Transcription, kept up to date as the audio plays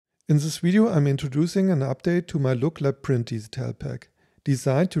In this video I'm introducing an update to my Look Lab Print DCTL pack,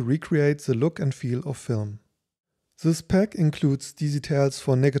 designed to recreate the look and feel of film. This pack includes DCTLs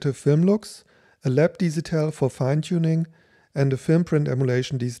for negative film looks, a lab DCTL for fine-tuning, and a film print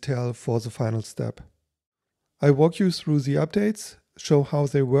emulation DCTL for the final step. I walk you through the updates, show how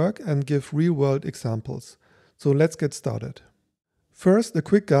they work, and give real-world examples. So let's get started. First, a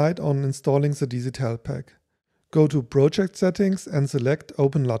quick guide on installing the DCTL pack. Go to Project Settings and select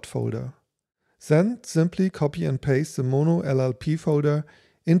Open LUT folder. Then simply copy and paste the Mono LLP folder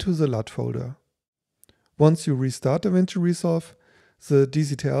into the LUT folder. Once you restart DaVinci Resolve, the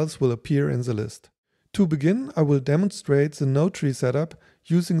DCTLs will appear in the list. To begin, I will demonstrate the node tree setup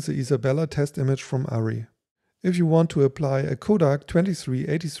using the Isabella test image from ARRI. If you want to apply a Kodak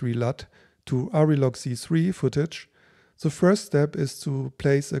 2383 LUT to ARRI log C3 footage, the first step is to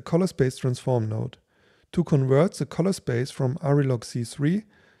place a color space transform node to convert the color space from ARRI log C3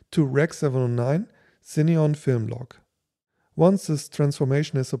 to Rec 709 Cineon film log. Once this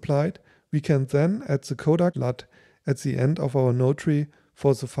transformation is applied, we can then add the Kodak LUT at the end of our node tree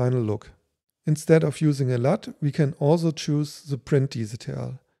for the final look. Instead of using a LUT, we can also choose the print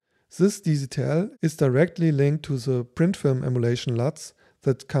DCTL. This DCTL is directly linked to the print film emulation LUTs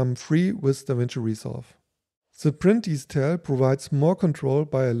that come free with DaVinci Resolve. The print DCTL provides more control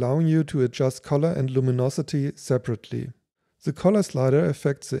by allowing you to adjust color and luminosity separately. The color slider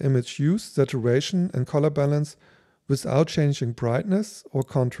affects the image hue, saturation, and color balance without changing brightness or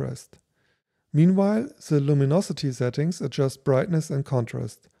contrast. Meanwhile, the luminosity settings adjust brightness and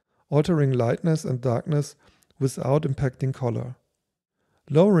contrast, altering lightness and darkness without impacting color.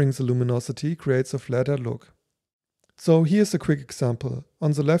 Lowering the luminosity creates a flatter look. So here's a quick example.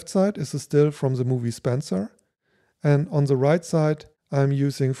 On the left side is a still from the movie Spencer, and on the right side I'm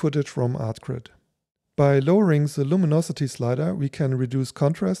using footage from ArtGrid. By lowering the luminosity slider, we can reduce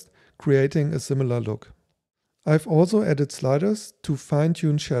contrast, creating a similar look. I've also added sliders to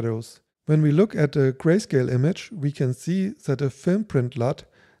fine-tune shadows. When we look at a grayscale image, we can see that a film print LUT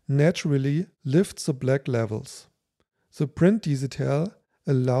naturally lifts the black levels. The print DCTL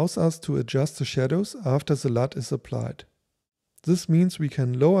allows us to adjust the shadows after the LUT is applied. This means we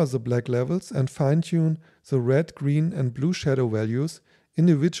can lower the black levels and fine-tune the red, green and blue shadow values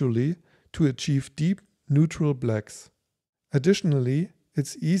individually to achieve deep, neutral blacks. Additionally,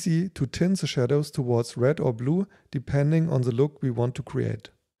 it's easy to tint the shadows towards red or blue depending on the look we want to create.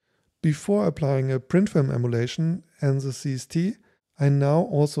 Before applying a print film emulation and the CST, I now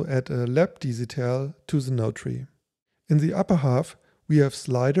also add a lab DCTL to the node tree. In the upper half, we have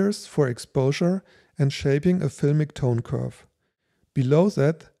sliders for exposure and shaping a filmic tone curve. Below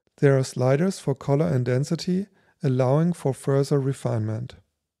that, there are sliders for color and density, allowing for further refinement.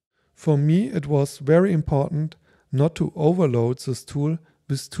 For me, it was very important not to overload this tool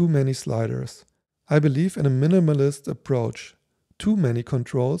with too many sliders. I believe in a minimalist approach. Too many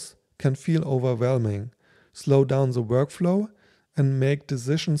controls can feel overwhelming, slow down the workflow, and make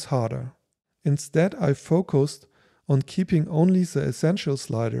decisions harder. Instead, I focused on keeping only the essential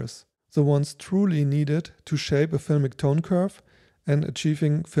sliders, the ones truly needed to shape a filmic tone curve and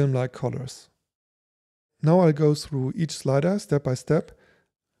achieving film-like colors. Now I'll go through each slider step by step,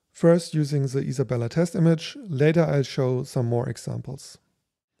 first using the Isabella test image, later I'll show some more examples.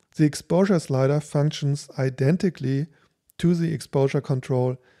 The exposure slider functions identically to the exposure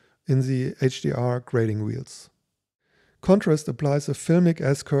control in the HDR grading wheels. Contrast applies a filmic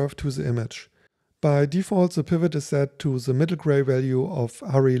S-curve to the image. By default, the pivot is set to the middle gray value of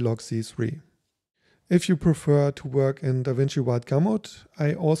ARRI log C3. If you prefer to work in DaVinci White Gamut,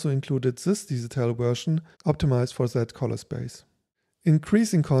 I also included this DCTL version optimized for that color space.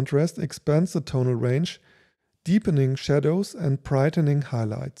 Increasing contrast expands the tonal range, deepening shadows and brightening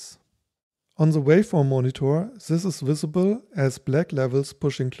highlights. On the waveform monitor, this is visible as black levels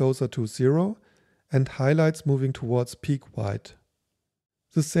pushing closer to zero and highlights moving towards peak white.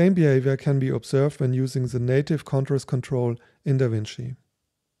 The same behavior can be observed when using the native contrast control in DaVinci.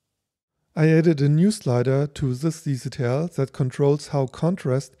 I added a new slider to this DCTL that controls how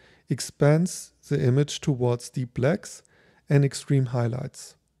contrast expands the image towards deep blacks and extreme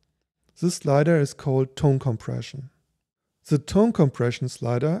highlights. This slider is called tone compression. The tone compression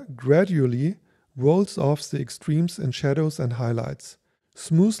slider gradually rolls off the extremes in shadows and highlights,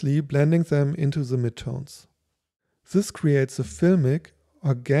 smoothly blending them into the midtones. This creates a filmic,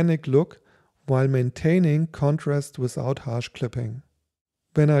 organic look while maintaining contrast without harsh clipping.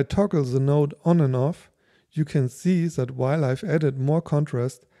 When I toggle the node on and off, you can see that while I've added more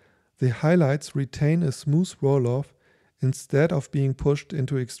contrast, the highlights retain a smooth roll-off instead of being pushed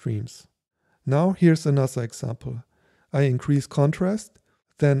into extremes. Now here's another example. I increase contrast,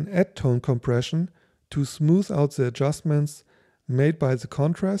 Then add tone compression to smooth out the adjustments made by the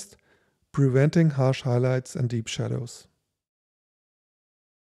contrast, preventing harsh highlights and deep shadows.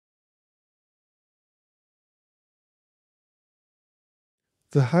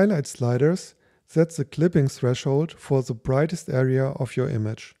 The highlight sliders set the clipping threshold for the brightest area of your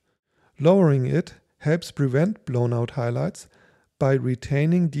image. Lowering it helps prevent blown out highlights by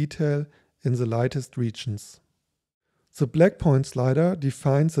retaining detail in the lightest regions. The black point slider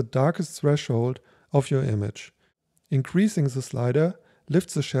defines the darkest threshold of your image. Increasing the slider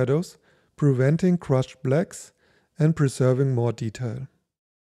lifts the shadows, preventing crushed blacks and preserving more detail.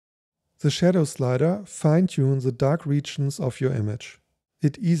 The shadow slider fine-tunes the dark regions of your image.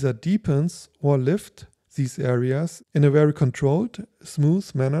 It either deepens or lifts these areas in a very controlled,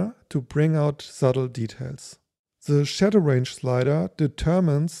 smooth manner to bring out subtle details. The shadow range slider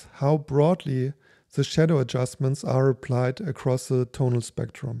determines how broadly the shadow adjustments are applied across the tonal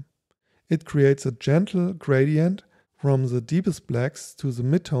spectrum. It creates a gentle gradient from the deepest blacks to the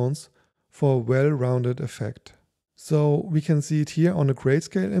midtones for a well-rounded effect. So we can see it here on a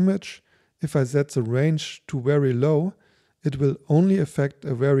grayscale image. If I set the range to very low, it will only affect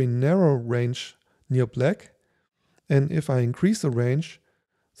a very narrow range near black, and if I increase the range,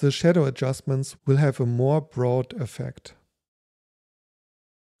 the shadow adjustments will have a more broad effect.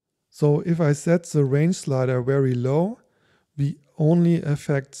 So if I set the range slider very low, we only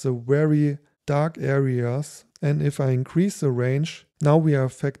affect the very dark areas, and if I increase the range, now we are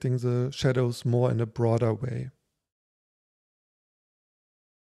affecting the shadows more in a broader way.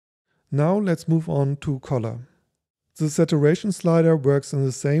 Now let's move on to color. The saturation slider works in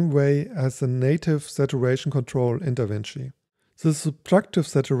the same way as the native saturation control in DaVinci. The subtractive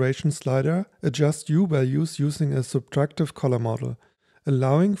saturation slider adjusts hue values using a subtractive color model,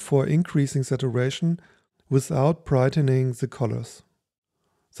 allowing for increasing saturation without brightening the colors.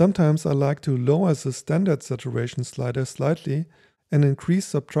 Sometimes I like to lower the standard saturation slider slightly and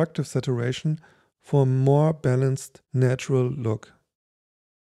increase subtractive saturation for a more balanced, natural look.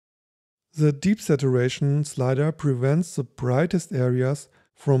 The deep saturation slider prevents the brightest areas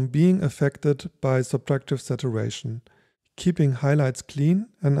from being affected by subtractive saturation, keeping highlights clean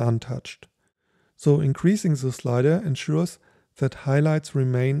and untouched. So increasing the slider ensures that highlights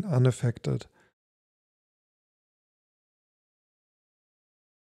remain unaffected.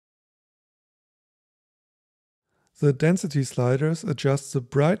 The density sliders adjust the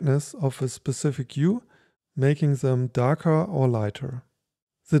brightness of a specific hue, making them darker or lighter.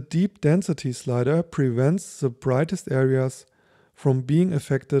 The deep density slider prevents the brightest areas from being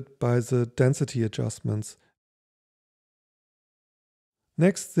affected by the density adjustments.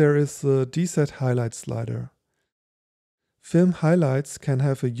 Next, there is the DCT highlight slider. Film highlights can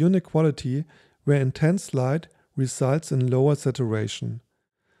have a unique quality where intense light results in lower saturation.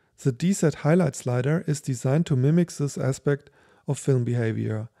 The DCT highlight slider is designed to mimic this aspect of film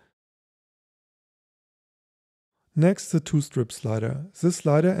behavior. Next, the two-strip slider. This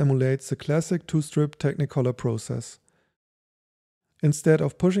slider emulates the classic two-strip Technicolor process. Instead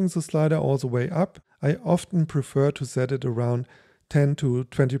of pushing the slider all the way up, I often prefer to set it around 10 to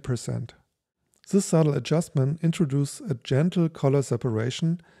 20%. This subtle adjustment introduces a gentle color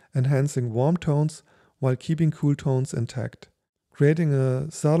separation, enhancing warm tones while keeping cool tones intact, creating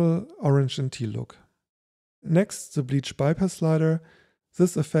a subtle orange and teal look. Next, the Bleach Bypass slider.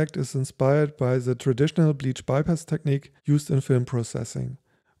 This effect is inspired by the traditional bleach bypass technique used in film processing,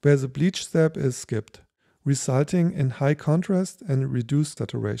 where the bleach step is skipped, resulting in high contrast and reduced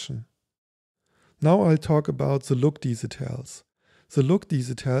saturation. Now I'll talk about the look DCTLs. The look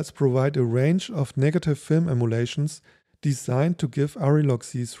DCTLs provide a range of negative film emulations designed to give ARRI Log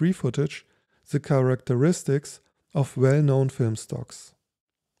C3 footage the characteristics of well-known film stocks.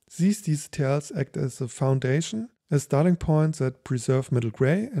 These DCTLs act as a foundation, a starting point that preserve middle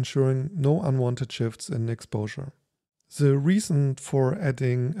gray, ensuring no unwanted shifts in exposure. The reason for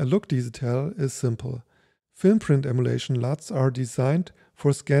adding a look DCTL is simple. Film print emulation LUTs are designed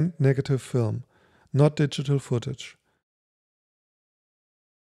for scanned negative film, not digital footage.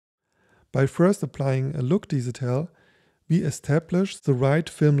 By first applying a look DCTL, we establish the right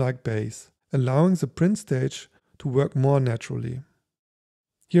film-like base, allowing the print stage to work more naturally.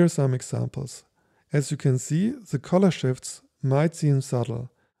 Here are some examples. As you can see, the color shifts might seem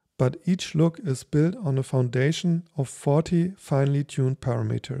subtle, but each look is built on a foundation of 40 finely tuned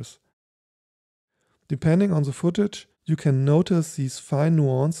parameters. Depending on the footage, you can notice these fine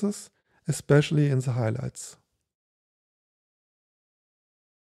nuances, especially in the highlights.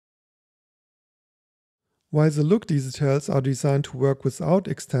 While the look DCTLs are designed to work without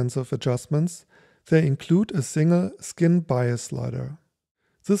extensive adjustments, they include a single skin bias slider.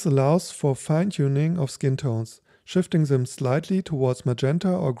 This allows for fine-tuning of skin tones, shifting them slightly towards magenta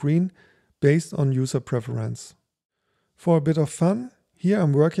or green based on user preference. For a bit of fun, here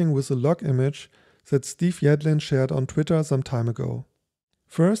I'm working with a log image that Steve Yedlin shared on Twitter some time ago.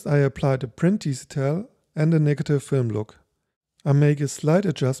 First, I applied a print DCTL and a negative film look. I make a slight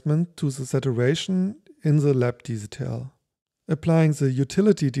adjustment to the saturation in the lab DCTL. Applying the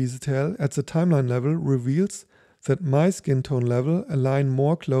utility DCTL at the timeline level reveals that my skin tone level align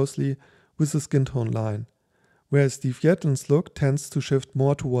more closely with the skin tone line, whereas Steve Yedlin's look tends to shift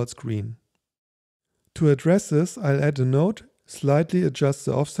more towards green. To address this, I'll add a node, slightly adjust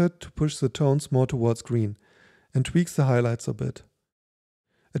the offset to push the tones more towards green, and tweak the highlights a bit.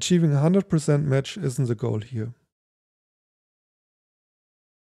 Achieving a 100% match isn't the goal here.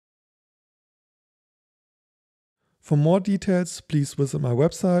 For more details, please visit my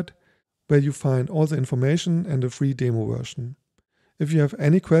website, where you find all the information and a free demo version. If you have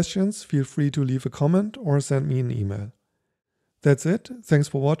any questions, feel free to leave a comment or send me an email. That's it, thanks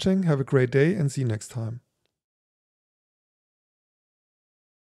for watching, have a great day and see you next time.